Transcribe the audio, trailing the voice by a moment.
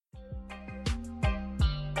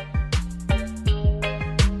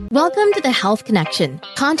Welcome to the Health Connection,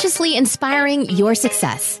 consciously inspiring your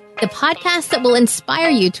success. The podcast that will inspire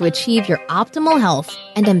you to achieve your optimal health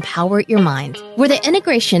and empower your mind, where the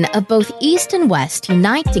integration of both East and West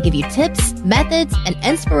unite to give you tips, methods, and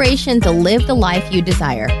inspiration to live the life you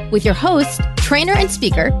desire. With your host, trainer and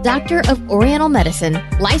speaker, Doctor of Oriental Medicine,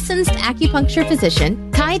 licensed acupuncture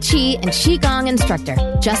physician, Tai Chi and Qigong instructor,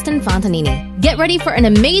 Justin Fontanini. Get ready for an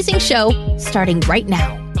amazing show starting right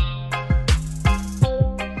now.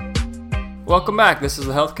 Welcome back. This is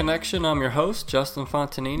the Health Connection. I'm your host, Justin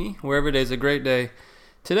Fontanini, where every day is a great day.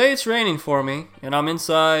 Today it's raining for me, and I'm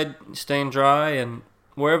inside, staying dry, and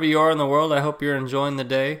wherever you are in the world, I hope you're enjoying the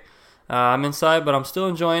day. I'm inside, but I'm still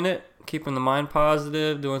enjoying it, keeping the mind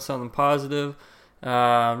positive, doing something positive,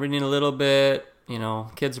 reading a little bit,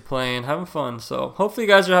 kids are playing, having fun. So hopefully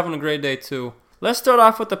you guys are having a great day too. Let's start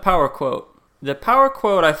off with the power quote. The power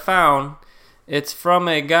quote I found, it's from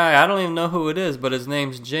a guy, I don't even know who it is, but his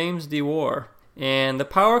name's James DeWar. And the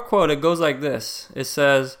power quote, it goes like this. It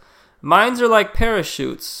says, "Minds are like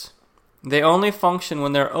parachutes. They only function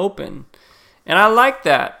when they're open." And I like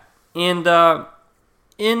that. And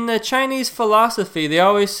in the Chinese philosophy, they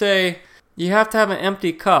always say you have to have an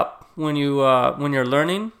empty cup when you're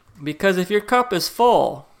learning. Because if your cup is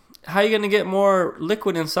full, how are you going to get more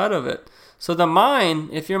liquid inside of it? So the mind,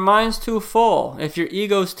 if your mind's too full, if your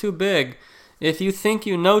ego's too big, if you think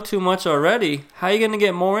you know too much already, how are you going to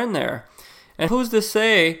get more in there? And who's to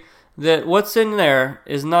say that what's in there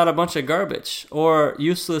is not a bunch of garbage or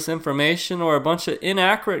useless information or a bunch of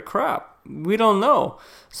inaccurate crap? We don't know.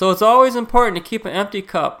 So it's always important to keep an empty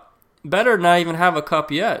cup. Better not even have a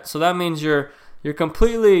cup yet. So that means you're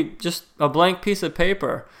completely just a blank piece of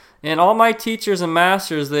paper. And all my teachers and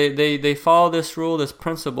masters, they follow this rule, this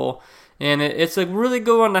principle. And it's a really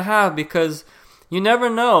good one to have because you never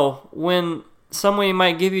know when somebody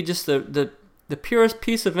might give you just the purest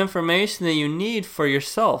piece of information that you need for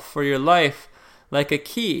yourself, for your life, like a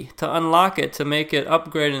key to unlock it, to make it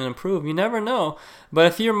upgrade and improve. You never know. But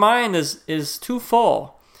if your mind is too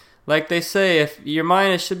full, like they say, if your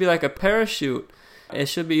mind should be like a parachute, it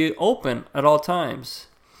should be open at all times.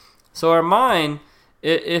 So our mind,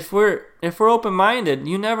 if we're open-minded,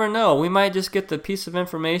 you never know. We might just get the piece of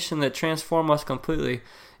information that transforms us completely.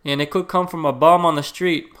 And it could come from a bum on the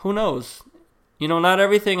street. Who knows? Not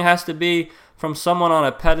everything has to be from someone on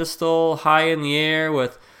a pedestal, high in the air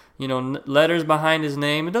with, letters behind his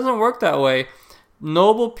name. It doesn't work that way.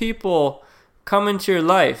 Noble people come into your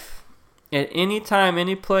life at any time,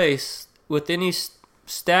 any place, with any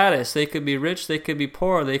status. They could be rich, they could be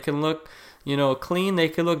poor, they can look, clean, they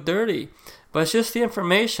could look dirty. But it's just the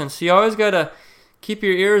information. So you always got to keep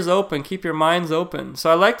your ears open, keep your minds open. So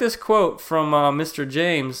I like this quote from Mr.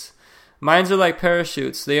 James. Minds are like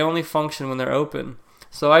parachutes. They only function when they're open.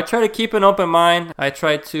 So I try to keep an open mind. I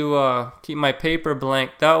try to keep my paper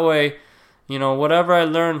blank. That way, whatever I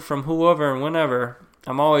learn from whoever and whenever,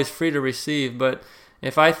 I'm always free to receive. But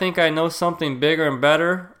if I think I know something bigger and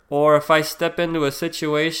better, or if I step into a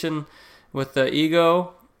situation with the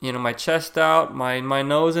ego, my chest out, my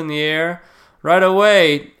nose in the air, right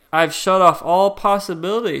away, I've shut off all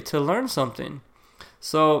possibility to learn something.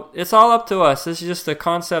 So it's all up to us. This is just a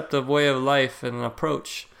concept of way of life and an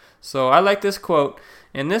approach. So I like this quote.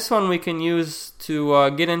 And this one we can use to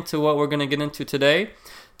get into what we're going to get into today.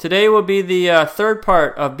 Today will be the third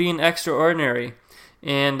part of being extraordinary.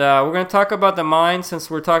 And we're going to talk about the mind, since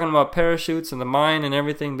we're talking about parachutes and the mind and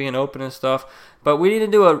everything being open and stuff. But we need to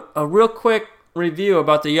do a real quick review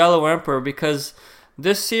about the Yellow Emperor, because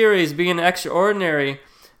this series, being extraordinary,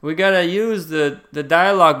 we got to use the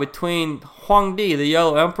dialogue between Huangdi, the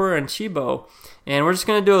Yellow Emperor, and Chibo. And we're just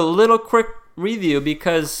going to do a little quick review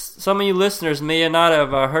because some of you listeners may not have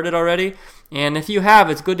heard it already. And if you have,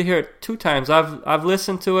 it's good to hear it 2 times. I've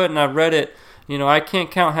listened to it and I've read it. I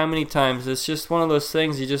can't count how many times. It's just one of those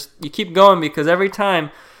things you keep going, because every time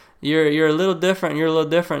you're a little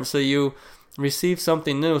different, so you receive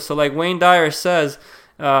something new. So like Wayne Dyer says,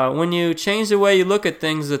 when you change the way you look at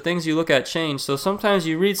things, the things you look at change. So sometimes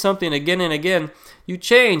you read something again and again, you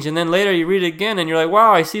change, and then later you read it again, and you're like,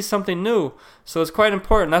 wow, I see something new. So it's quite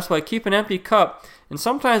important. That's why keep an empty cup. And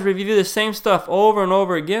sometimes review the same stuff over and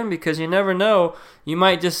over again, because you never know. You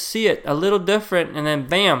might just see it a little different, and then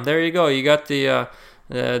bam, there you go. You got the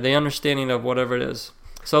understanding of whatever it is.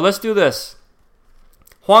 So let's do this.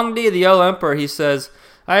 Huangdi, the Yellow Emperor, he says,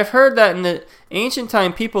 "I have heard that in the ancient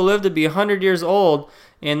time people lived to be 100 years old,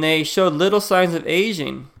 and they showed little signs of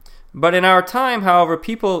aging. But in our time, however,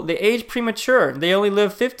 people, they age premature. They only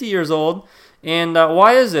live 50 years old. And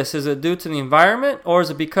why is this? Is it due to the environment, or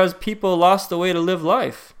is it because people lost the way to live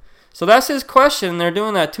life?" So that's his question. They're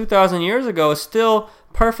doing that 2,000 years ago. It's still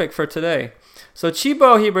perfect for today. So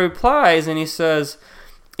Chibo, he replies and he says,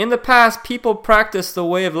 in the past, people practiced the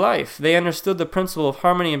way of life. They understood the principle of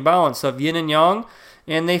harmony and balance, of yin and yang,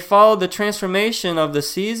 and they followed the transformation of the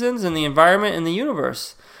seasons and the environment and the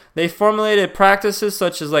universe. They formulated practices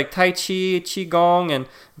such as like Tai Chi, Qigong, and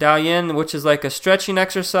Daoyin, which is like a stretching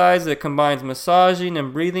exercise that combines massaging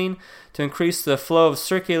and breathing to increase the flow of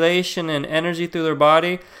circulation and energy through their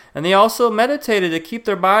body. And they also meditated to keep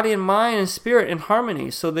their body and mind and spirit in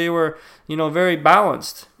harmony, so they were, very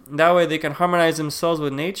balanced. That way they can harmonize themselves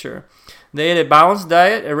with nature. They ate a balanced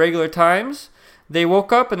diet at regular times. They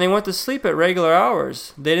woke up and they went to sleep at regular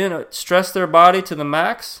hours. They didn't stress their body to the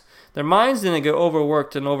max. Their minds didn't get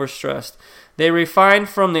overworked and overstressed. They refined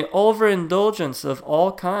from the overindulgence of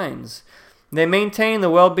all kinds. They maintained the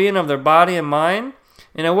well-being of their body and mind.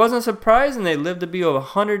 And it wasn't surprising they lived to be over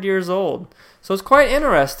 100 years old. So it's quite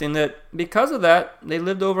interesting that because of that, they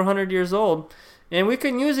lived over 100 years old. And we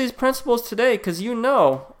can use these principles today because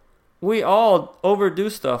we all overdo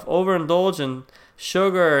stuff, overindulge in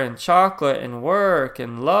sugar and chocolate and work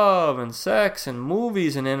and love and sex and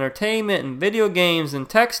movies and entertainment and video games and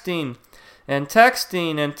texting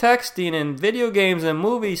and video games and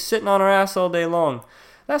movies, sitting on our ass all day long.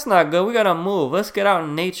 That's not good. We got to move. Let's get out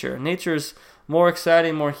in nature. Nature's more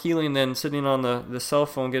exciting, more healing than sitting on the cell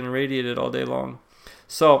phone getting radiated all day long.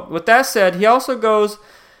 So with that said, he also goes,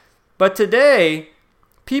 but today,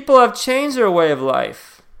 people have changed their way of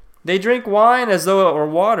life. They drink wine as though it were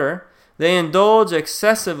water. They indulge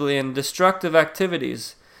excessively in destructive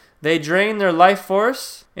activities. They drain their life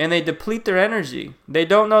force and they deplete their energy. They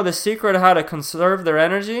don't know the secret of how to conserve their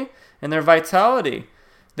energy and their vitality.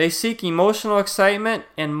 They seek emotional excitement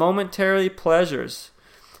and momentary pleasures.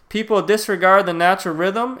 People disregard the natural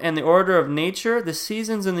rhythm and the order of nature, the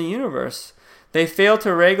seasons in the universe. They fail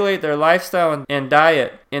to regulate their lifestyle and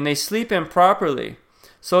diet, and they sleep improperly.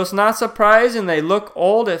 So it's not surprising they look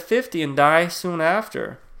old at 50 and die soon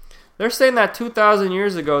after. They're saying that 2,000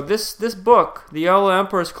 years ago, this book, The Yellow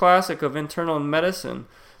Emperor's Classic of Internal Medicine,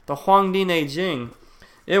 the Huangdi Neijing,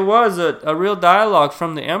 it was a real dialogue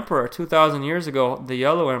from the emperor 2,000 years ago, the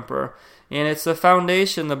Yellow Emperor. And it's the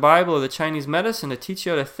foundation, the Bible of the Chinese medicine, to teach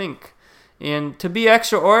you how to think. And to be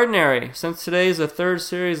extraordinary, since today is the third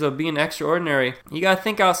series of being extraordinary, you got to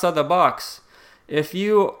think outside the box. If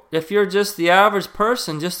you're just the average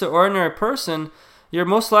person, just an ordinary person, you're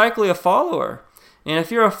most likely a follower. And if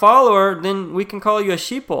you're a follower, then we can call you a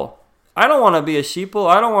sheeple. I don't want to be a sheeple.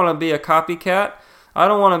 I don't want to be a copycat. I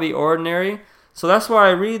don't want to be ordinary. So that's why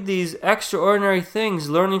I read these extraordinary things,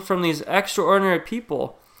 learning from these extraordinary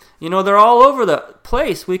people. They're all over the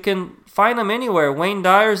place. We can find them anywhere. Wayne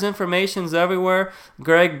Dyer's information's everywhere.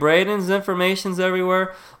 Greg Braden's information's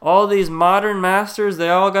everywhere. All these modern masters, they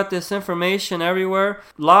all got this information everywhere.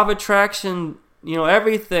 Law of attraction,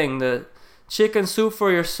 everything. The chicken soup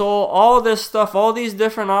for your soul, all this stuff, all these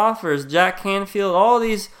different authors, Jack Canfield, all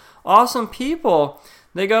these awesome people.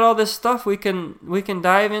 They got all this stuff we can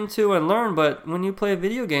dive into and learn, but when you play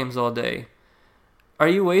video games all day, are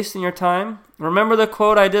you wasting your time? Remember the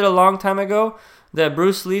quote I did a long time ago that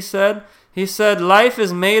Bruce Lee said? He said, life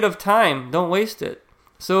is made of time. Don't waste it.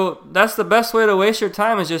 So that's the best way to waste your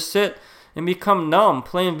time, is just sit and become numb,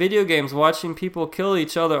 playing video games, watching people kill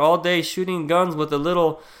each other all day, shooting guns with a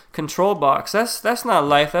little control box. That's not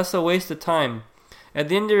life. That's a waste of time. At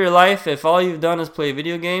the end of your life, if all you've done is play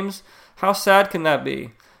video games, how sad can that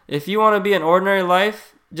be? If you want to be an ordinary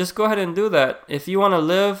life, just go ahead and do that. If you want to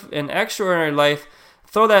live an extraordinary life,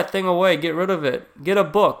 throw that thing away. Get rid of it. Get a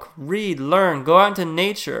book. Read. Learn. Go out into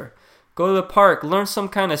nature. Go to the park. Learn some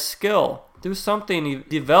kind of skill. Do something.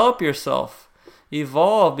 Develop yourself.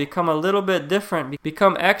 Evolve. Become a little bit different.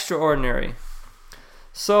 Become extraordinary.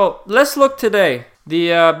 So let's look today.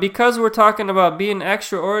 Because we're talking about being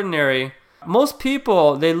extraordinary, most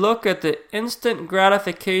people, they look at the instant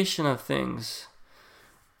gratification of things.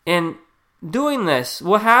 And doing this,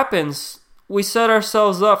 what happens, we set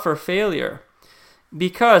ourselves up for failure.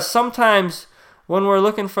 Because sometimes when we're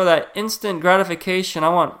looking for that instant gratification, I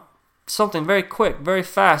want something very quick, very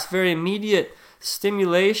fast, very immediate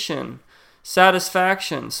stimulation,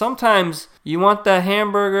 satisfaction. Sometimes you want that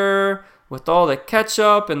hamburger with all the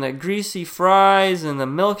ketchup and the greasy fries and the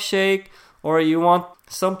milkshake, or you want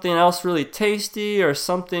something else really tasty, or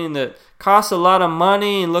something that costs a lot of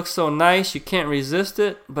money and looks so nice you can't resist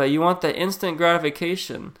it, but you want the instant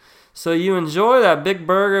gratification. So you enjoy that big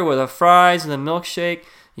burger with the fries and the milkshake.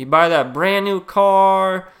 You buy that brand new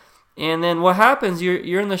car, and then what happens?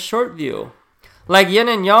 You're in the short view. Like yin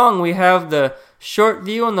and yang, we have the short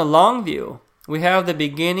view and the long view. We have the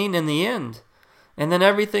beginning and the end, and then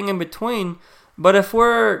everything in between. But if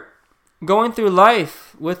we're going through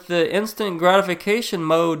life with the instant gratification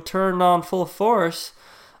mode turned on full force,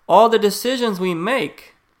 all the decisions we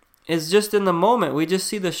make is just in the moment. We just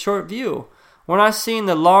see the short view. We're not seeing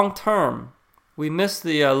the long term. We miss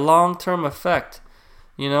the long-term effect,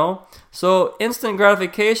 So instant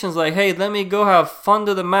gratification is like, hey, let me go have fun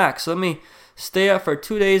to the max. Let me stay up for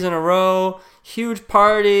 2 days in a row. Huge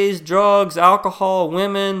parties, drugs, alcohol,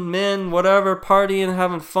 women, men, whatever, partying,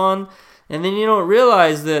 having fun. And then you don't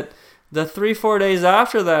realize that the 3-4 days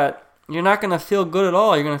after that, you're not going to feel good at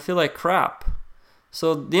all. You're going to feel like crap.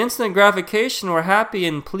 So the instant gratification, we're happy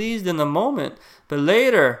and pleased in the moment. But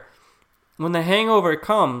later, when the hangover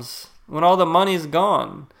comes, when all the money's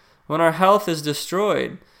gone, when our health is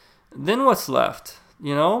destroyed, then what's left?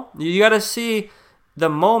 You got to see the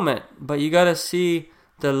moment, but you got to see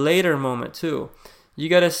the later moment too. You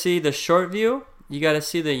got to see the short view, you got to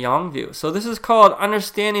see the long view. So this is called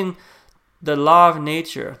understanding the law of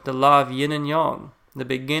nature, the law of yin and yang, the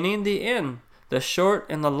beginning, the end, the short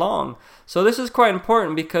and the long. So this is quite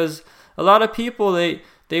important because a lot of people, they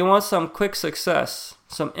want some quick success,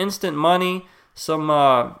 some instant money,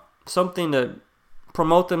 something to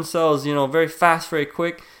promote themselves, very fast, very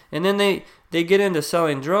quick. And then they get into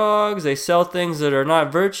selling drugs. They sell things that are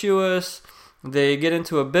not virtuous. They get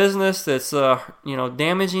into a business that's,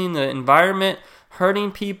 damaging the environment,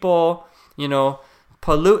 hurting people,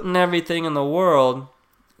 polluting everything in the world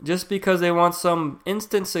just because they want some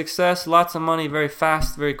instant success, lots of money, very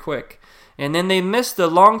fast, very quick. And then they miss the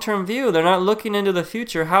long-term view. They're not looking into the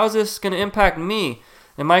future. How is this going to impact me?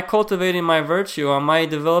 Am I cultivating my virtue? Am I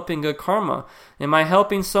developing good karma? Am I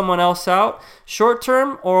helping someone else out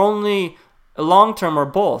short-term or only long-term or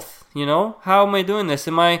both? How am I doing this?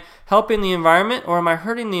 Am I helping the environment or am I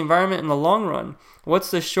hurting the environment in the long run?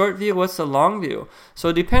 What's the short view? What's the long view?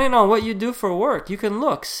 So depending on what you do for work, you can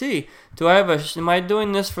look, see, am I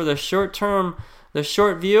doing this for the short term, the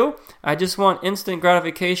short view? I just want instant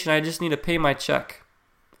gratification. I just need to pay my check.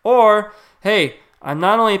 Or, hey, I'm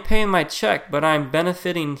not only paying my check, but I'm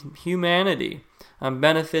benefiting humanity. I'm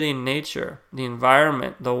benefiting nature, the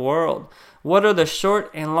environment, the world. What are the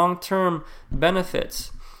short and long-term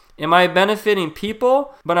benefits? Am I benefiting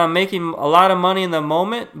people, but I'm making a lot of money in the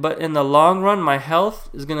moment, but in the long run, my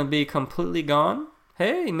health is going to be completely gone?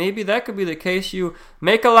 Hey, maybe that could be the case. You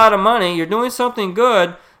make a lot of money, you're doing something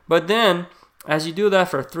good, but then as you do that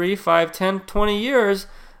for 3, 5, 10, 20 years,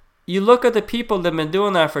 you look at the people that have been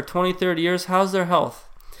doing that for 20, 30 years, how's their health?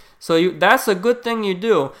 So that's a good thing you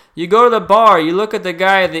do. You go to the bar, you look at the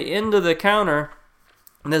guy at the end of the counter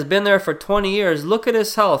and has been there for 20 years. Look at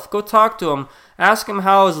his health. Go talk to him. Ask him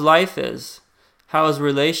how his life is, how his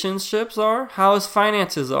relationships are, how his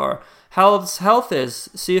finances are, how his health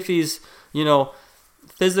is. See if he's,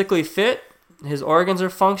 physically fit. His organs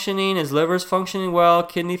are functioning, his liver's functioning well,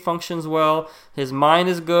 kidney functions well, his mind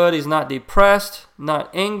is good, he's not depressed,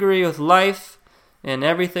 not angry with life and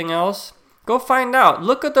everything else. Go find out.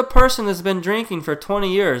 Look at the person that's been drinking for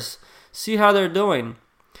 20 years. See how they're doing.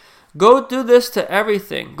 Go do this to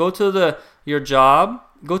everything. Go to your job.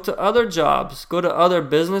 Go to other jobs. Go to other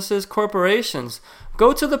businesses, corporations.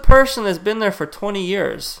 Go to the person that's been there for 20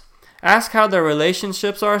 years. Ask how their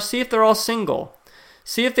relationships are. See if they're all single.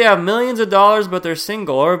 See if they have millions of dollars but they're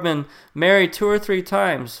single or have been married 2 or 3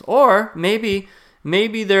 times. Or maybe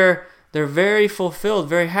they're very fulfilled,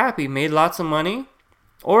 very happy, made lots of money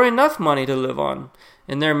or enough money to live on.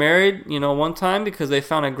 And they're married, one time because they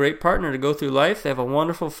found a great partner to go through life. They have a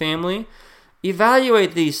wonderful family.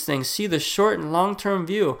 Evaluate these things. See the short and long-term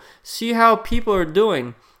view. See how people are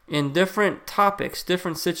doing in different topics,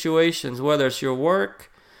 different situations, whether it's your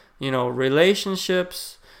work,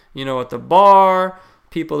 relationships, at the bar,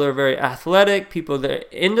 people that are very athletic, people that are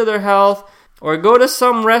into their health, or go to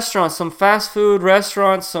some restaurant, some fast food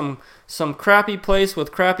restaurant, some crappy place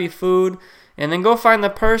with crappy food, and then go find the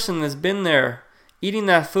person that's been there eating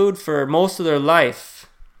that food for most of their life.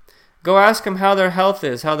 Go ask them how their health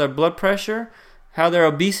is, how their blood pressure, how their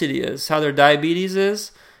obesity is, how their diabetes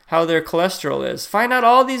is, how their cholesterol is. Find out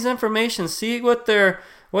all these information. See what they're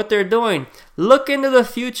doing. Look into the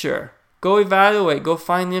future. Go evaluate. Go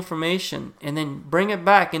find the information. And then bring it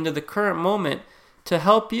back into the current moment to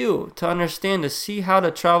help you to understand, to see how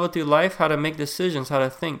to travel through life, how to make decisions, how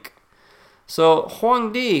to think. So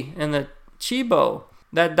Huangdi and the Chibo,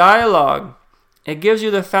 that dialogue, it gives you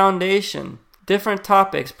the foundation. Different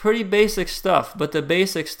topics, pretty basic stuff, but the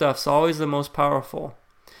basic stuff's always the most powerful.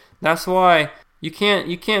 That's why you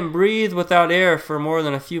can't breathe without air for more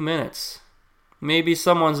than a few minutes. Maybe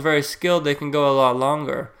someone's very skilled, they can go a lot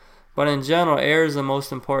longer. But in general, air is the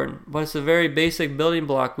most important. But it's a very basic building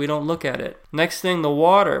block. We don't look at it. Next thing, the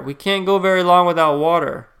water. We can't go very long without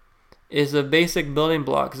water. is a basic building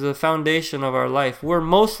block, is the foundation of our life. We're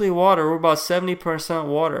mostly water. We're about 70%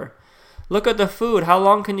 water. Look at the food. How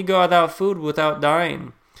long can you go without food without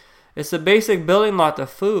dying? It's the basic building block of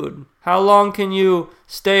food. How long can you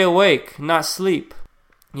stay awake, not sleep?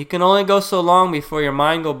 You can only go so long before your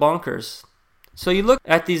mind go bonkers. So you look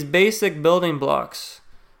at these basic building blocks.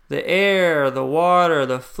 The air, the water,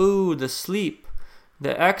 the food, the sleep,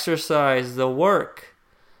 the exercise, the work.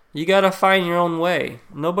 You got to find your own way.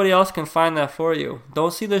 Nobody else can find that for you.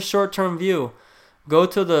 Don't see the short-term view. Go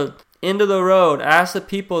to the end of the road. Ask the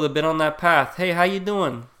people that have been on that path. Hey, how you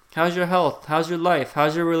doing? How's your health? How's your life?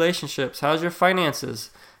 How's your relationships? How's your finances?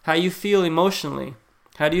 How you feel emotionally?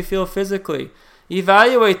 How do you feel physically?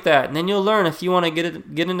 Evaluate that, and then you'll learn if you want to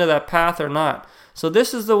get into that path or not. So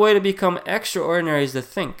this is the way to become extraordinary, is to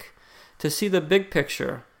think, to see the big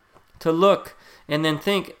picture, to look, and then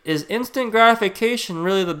think, is instant gratification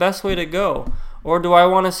really the best way to go? Or do I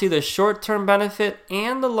want to see the short-term benefit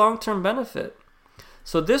and the long-term benefit?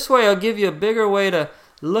 So this way I'll give you a bigger way to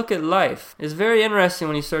look at life. It's very interesting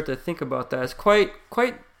when you start to think about that. It's quite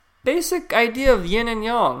basic idea of yin and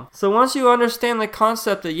yang. So once you understand the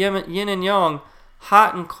concept of yin and yang,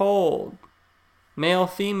 hot and cold, male,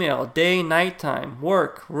 female, day, nighttime,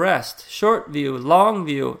 work, rest, short view, long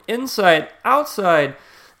view, inside, outside,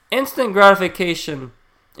 instant gratification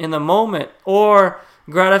in the moment, or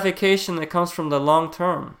gratification that comes from the long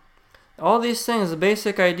term. All these things, the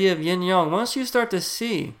basic idea of yin-yang, once you start to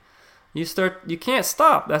see, you can't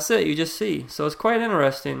stop. That's it, you just see. So it's quite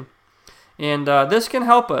interesting. And this can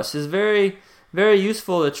help us. It's very, very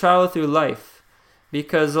useful to travel through life.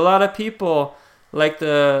 Because a lot of people, like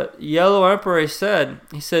the Yellow Emperor said,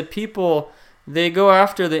 he said people, they go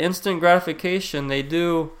after the instant gratification. They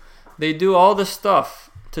do all the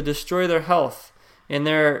stuff to destroy their health. And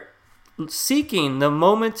they're seeking the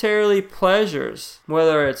momentarily pleasures,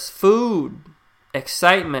 whether it's food,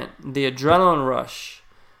 excitement, the adrenaline rush,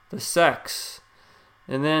 the sex.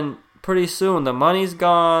 And then pretty soon the money's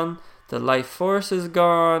gone, the life force is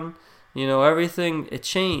gone, everything, it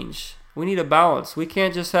changed. We need a balance. We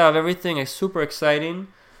can't just have everything super exciting.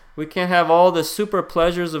 We can't have all the super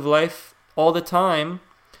pleasures of life all the time.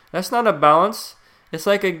 That's not a balance. It's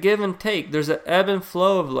like a give and take. There's an ebb and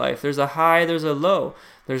flow of life. There's a high, there's a low.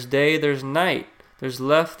 There's day, there's night. There's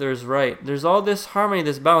left, there's right. There's all this harmony,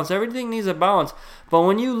 this balance. Everything needs a balance. But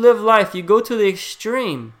when you live life, you go to the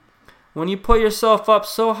extreme. When you put yourself up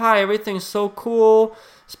so high, everything's so cool,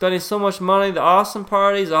 spending so much money, the awesome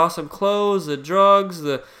parties, awesome clothes, the drugs,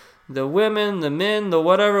 the women, the men, the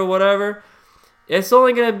whatever. It's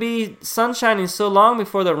only going to be sun shining so long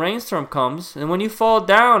before the rainstorm comes. And when you fall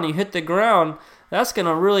down, you hit the ground, that's going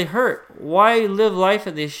to really hurt. Why live life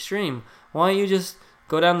at the extreme? Why don't you just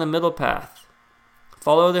go down the middle path?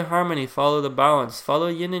 Follow the harmony, follow the balance, follow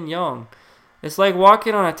yin and yang. It's like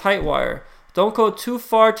walking on a tight wire. Don't go too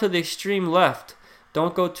far to the extreme left.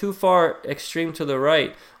 Don't go too far extreme to the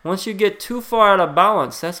right. Once you get too far out of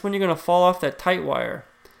balance, that's when you're going to fall off that tight wire.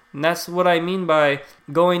 And that's what I mean by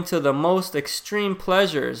going to the most extreme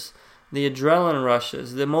pleasures, the adrenaline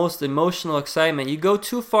rushes, the most emotional excitement. You go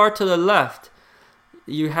too far to the left,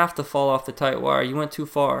 you have to fall off the tight wire. You went too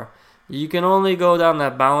far. You can only go down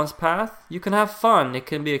that balance path. You can have fun. It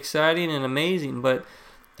can be exciting and amazing, but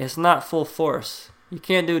it's not full force. You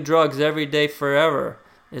can't do drugs every day forever.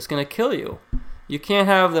 It's going to kill you. You can't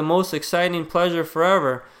have the most exciting pleasure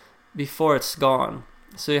forever before it's gone.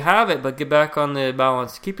 So you have it, but get back on the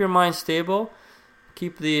balance. Keep your mind stable.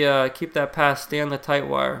 Keep that path. Stay on the tight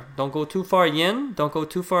wire. Don't go too far yin. Don't go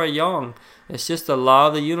too far yang. It's just the law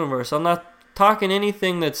of the universe. I'm not talking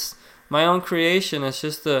anything that's my own creation. It's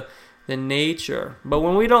just the nature. But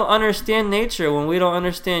when we don't understand nature, when we don't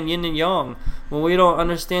understand yin and yang, when we don't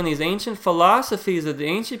understand these ancient philosophies that the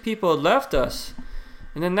ancient people had left us,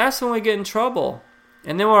 and then that's when we get in trouble.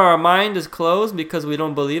 And then when our mind is closed because we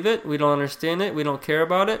don't believe it, we don't understand it, we don't care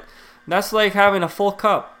about it, that's like having a full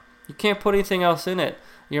cup. You can't put anything else in it.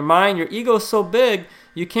 Your mind, your ego is so big,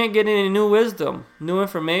 you can't get any new wisdom, new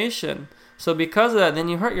information. So because of that, then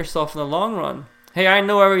you hurt yourself in the long run. Hey, I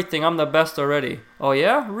know everything. I'm the best already. Oh,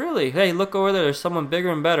 yeah? Really? Hey, look over there. There's someone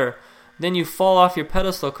bigger and better. Then you fall off your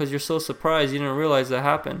pedestal because you're so surprised you didn't realize that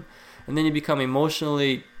happened. And then you become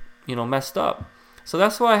emotionally, messed up. So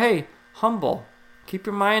that's why, hey, humble. Keep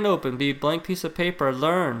your mind open. Be a blank piece of paper.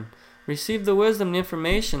 Learn. Receive the wisdom, the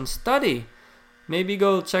information. Study. Maybe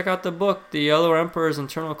go check out the book, The Yellow Emperor's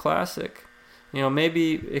Internal Classic.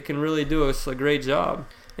 Maybe it can really do a great job.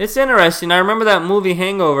 It's interesting. I remember that movie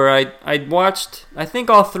Hangover. I watched, I think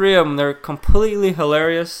all three of them. They're completely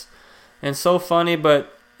hilarious and so funny,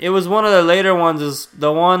 but it was one of the later ones, is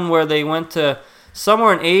the one where they went to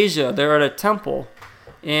somewhere in Asia. They're at a temple,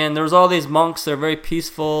 and there was all these monks. They're very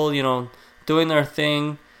peaceful, doing their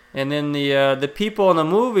thing. And then the people in the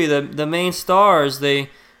movie, the main stars, they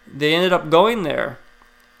ended up going there,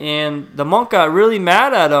 and the monk got really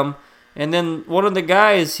mad at him. And then one of the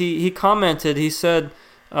guys, he commented, he said,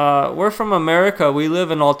 we're from America, we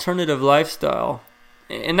live an alternative lifestyle.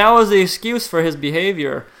 And that was the excuse for his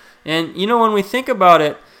behavior. And when we think about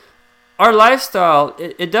it, our lifestyle,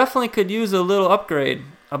 it definitely could use a little upgrade,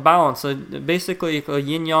 a balance, basically a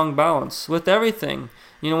yin-yang balance with everything.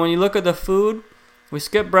 When you look at the food, we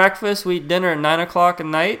skip breakfast, we eat dinner at 9 o'clock at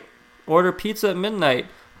night, order pizza at midnight,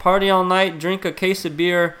 party all night, drink a case of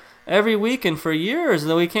beer every weekend for years,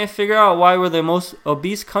 and we can't figure out why we're the most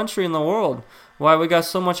obese country in the world, why we got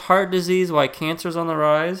so much heart disease, why cancer's on the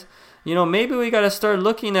rise. Maybe we got to start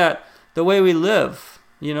looking at the way we live,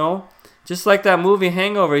 Just like that movie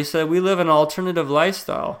Hangover, he said we live an alternative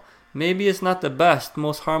lifestyle. Maybe it's not the best,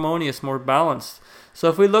 most harmonious, more balanced. So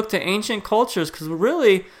if we look to ancient cultures, because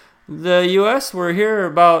really the U.S., we're here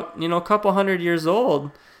about, a couple hundred years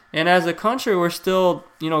old, and as a country, we're still,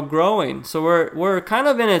 growing. So we're kind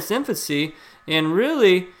of in its infancy, and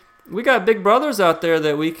really, we got big brothers out there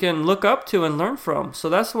that we can look up to and learn from. So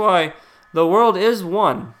that's why the world is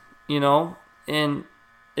one, and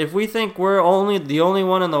if we think we're the only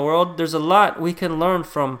one in the world, there's a lot we can learn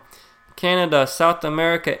from Canada, South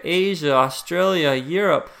America, Asia, Australia,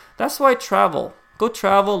 Europe. That's why travel. Go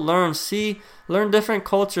travel, learn different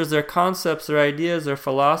cultures, their concepts, their ideas, their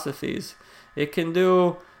philosophies. It can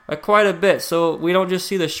do quite a bit, so we don't just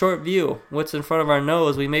see the short view, what's in front of our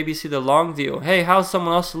nose. We maybe see the long view. Hey, how's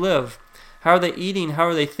someone else live? How are they eating? How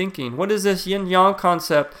are they thinking? What is this yin-yang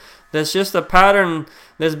concept that's just a pattern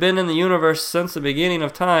that's been in the universe since the beginning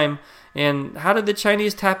of time? And how did the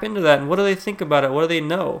Chinese tap into that? And what do they think about it? What do they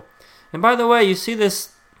know? And by the way, you see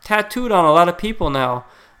this tattooed on a lot of people now.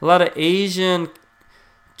 A lot of Asian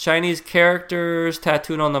Chinese characters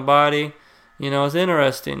tattooed on the body. It's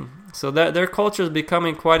interesting. So that their culture is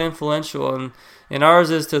becoming quite influential, and ours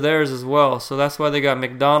is to theirs as well. So that's why they got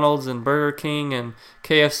McDonald's and Burger King and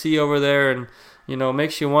KFC over there, and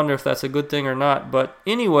makes you wonder if that's a good thing or not. But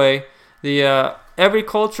anyway, every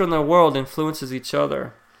culture in the world influences each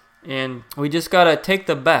other, and we just gotta take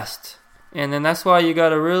the best. And then that's why you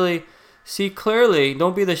gotta really see clearly.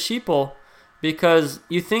 Don't be the sheeple, because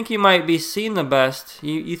you think you might be seeing the best.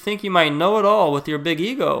 You think you might know it all with your big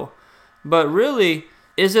ego, but really,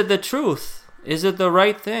 is it the truth? Is it the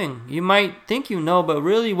right thing? You might think you know, but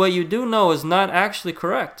really what you do know is not actually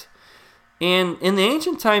correct. And in the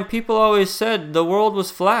ancient time, people always said the world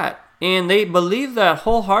was flat, and they believed that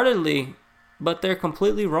wholeheartedly, but they're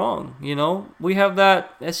completely wrong. We have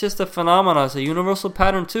that. It's just a phenomenon. It's a universal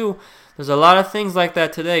pattern too. There's a lot of things like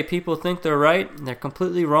that today. People think they're right, and they're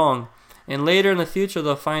completely wrong. And later in the future,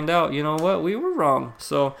 they'll find out, we were wrong.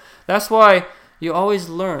 So that's why you always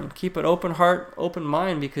learn. Keep an open heart, open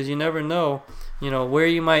mind, because you never know, where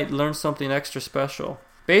you might learn something extra special.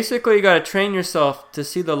 Basically, you got to train yourself to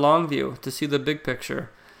see the long view, to see the big picture.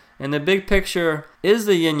 And the big picture is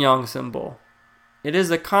the yin-yang symbol. It is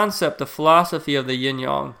the concept, the philosophy of the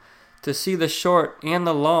yin-yang, to see the short and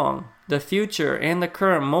the long, the future and the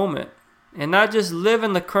current moment. And not just live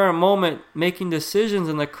in the current moment, making decisions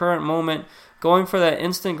in the current moment, going for that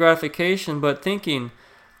instant gratification, but thinking,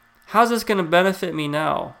 how's this going to benefit me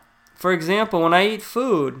now? For example, when I eat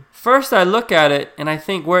food, first I look at it and I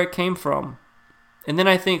think where it came from. And then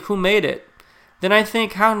I think who made it. Then I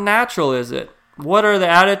think how natural is it? What are the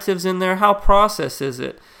additives in there? How processed is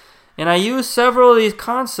it? And I use several of these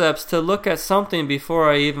concepts to look at something before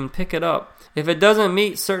I even pick it up. If it doesn't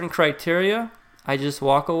meet certain criteria, I just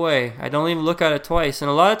walk away. I don't even look at it twice. And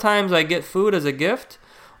a lot of times I get food as a gift,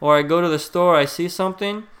 or I go to the store, I see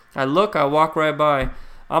something, I look, I walk right by.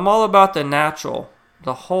 I'm all about the natural,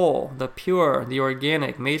 the whole, the pure, the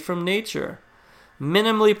organic, made from nature,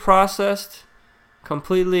 minimally processed,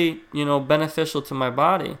 completely, beneficial to my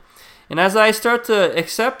body. And as I start to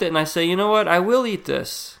accept it and I say, you know what, I will eat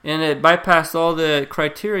this, and it bypassed all the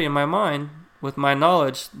criteria in my mind with my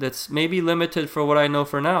knowledge that's maybe limited for what I know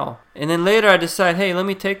for now. And then later I decide, hey, let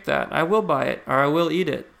me take that. I will buy it, or I will eat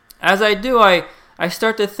it. As I do, I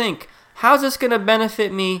start to think, how's this going to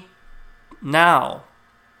benefit me now?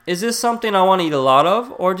 Is this something I want to eat a lot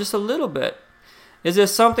of, or just a little bit? Is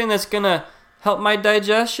this something that's going to help my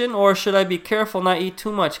digestion, or should I be careful not eat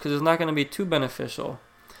too much because it's not going to be too beneficial?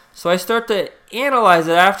 So I start to analyze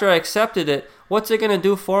it after I accepted it. What's it going to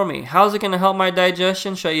do for me? How's it going to help my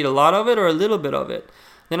digestion? Should I eat a lot of it or a little bit of it?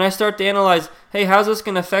 Then I start to analyze, hey, how's this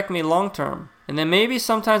going to affect me long term? And then maybe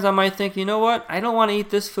sometimes I might think, you know what? I don't want to eat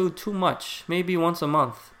this food too much. Maybe once a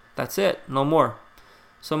month. That's it. No more.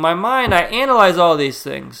 So in my mind, I analyze all these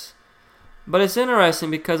things. But it's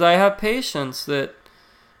interesting because I have patients that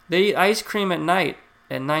they eat ice cream at night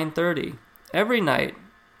at 9:30 every night.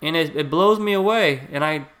 And it blows me away.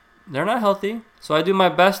 And they're not healthy. So I do my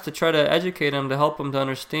best to try to educate them, to help them to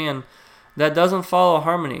understand that doesn't follow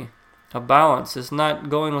harmony, a balance. It's not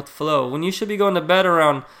going with flow. When you should be going to bed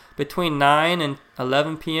around between 9 and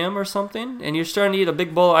 11 p.m. or something, and you're starting to eat a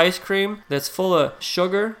big bowl of ice cream that's full of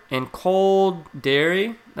sugar and cold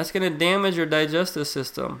dairy, that's going to damage your digestive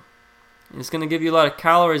system. It's going to give you a lot of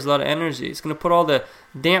calories, a lot of energy. It's going to put all the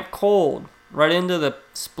damp cold right into the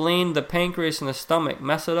spleen, the pancreas, and the stomach,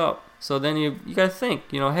 mess it up. So then you got to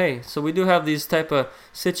think, hey, so we do have these type of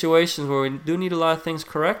situations where we do need a lot of things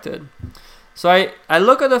corrected. So I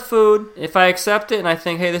look at the food. If I accept it and I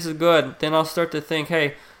think, hey, this is good, then I'll start to think,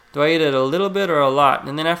 hey, do I eat it a little bit or a lot?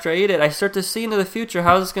 And then after I eat it, I start to see into the future,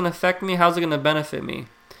 how's this going to affect me? How's it going to benefit me?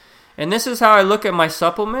 And this is how I look at my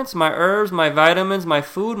supplements, my herbs, my vitamins, my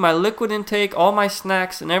food, my liquid intake, all my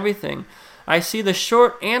snacks and everything. I see the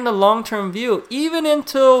short and the long-term view, even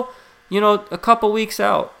until, a couple weeks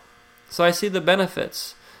out. So I see the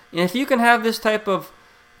benefits. And if you can have this type of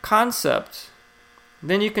concept,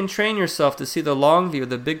 then you can train yourself to see the long view,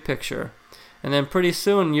 the big picture. And then pretty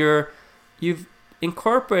soon you've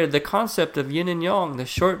incorporated the concept of yin and yang, the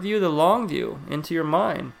short view, the long view, into your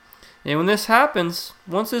mind. And when this happens,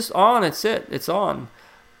 once it's on, it's on.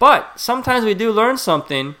 But sometimes we do learn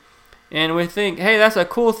something and we think, hey, that's a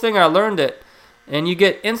cool thing, I learned it. And you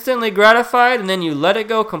get instantly gratified and then you let it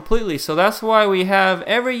go completely. So that's why we have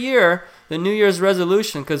every year the New Year's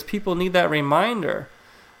resolution, because people need that reminder.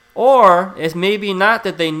 Or it's maybe not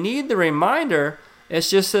that they need the reminder, it's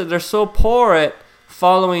just that they're so poor at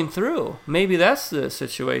following through. Maybe that's the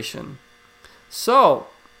situation. So,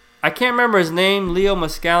 I can't remember his name, Leo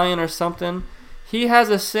Mescalian or something. He has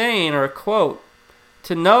a saying or a quote,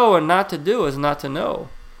 to know and not to do is not to know.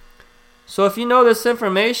 So if you know this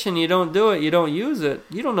information, you don't do it, you don't use it,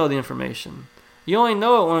 you don't know the information. You only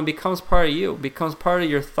know it when it becomes part of you, becomes part of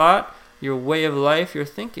your thought, your way of life, your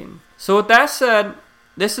thinking. So with that said,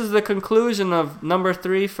 this is the conclusion of number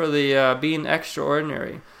 3 for the being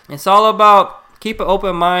extraordinary. It's all about keep an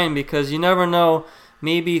open mind, because you never know,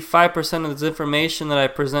 maybe 5% of this information that I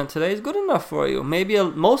present today is good enough for you. Maybe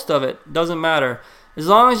most of it doesn't matter. As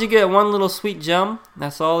long as you get one little sweet gem,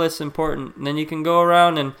 that's all that's important. And then you can go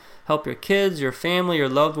around and help your kids, your family, your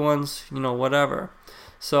loved ones, whatever.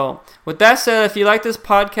 So with that said, if you like this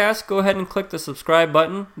podcast, go ahead and click the subscribe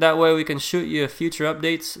button. That way we can shoot you future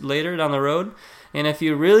updates later down the road. And if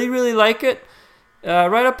you really, really like it,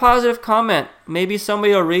 write a positive comment. Maybe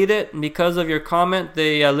somebody will read it, and because of your comment,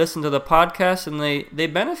 they listen to the podcast and they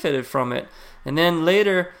benefited from it. And then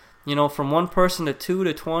later, from one person to 2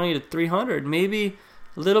 to 20 to 300, maybe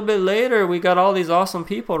a little bit later, we got all these awesome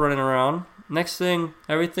people running around. Next thing,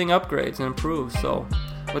 everything upgrades and improves. So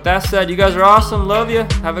with that said, you guys are awesome. Love you.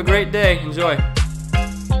 Have a great day. Enjoy.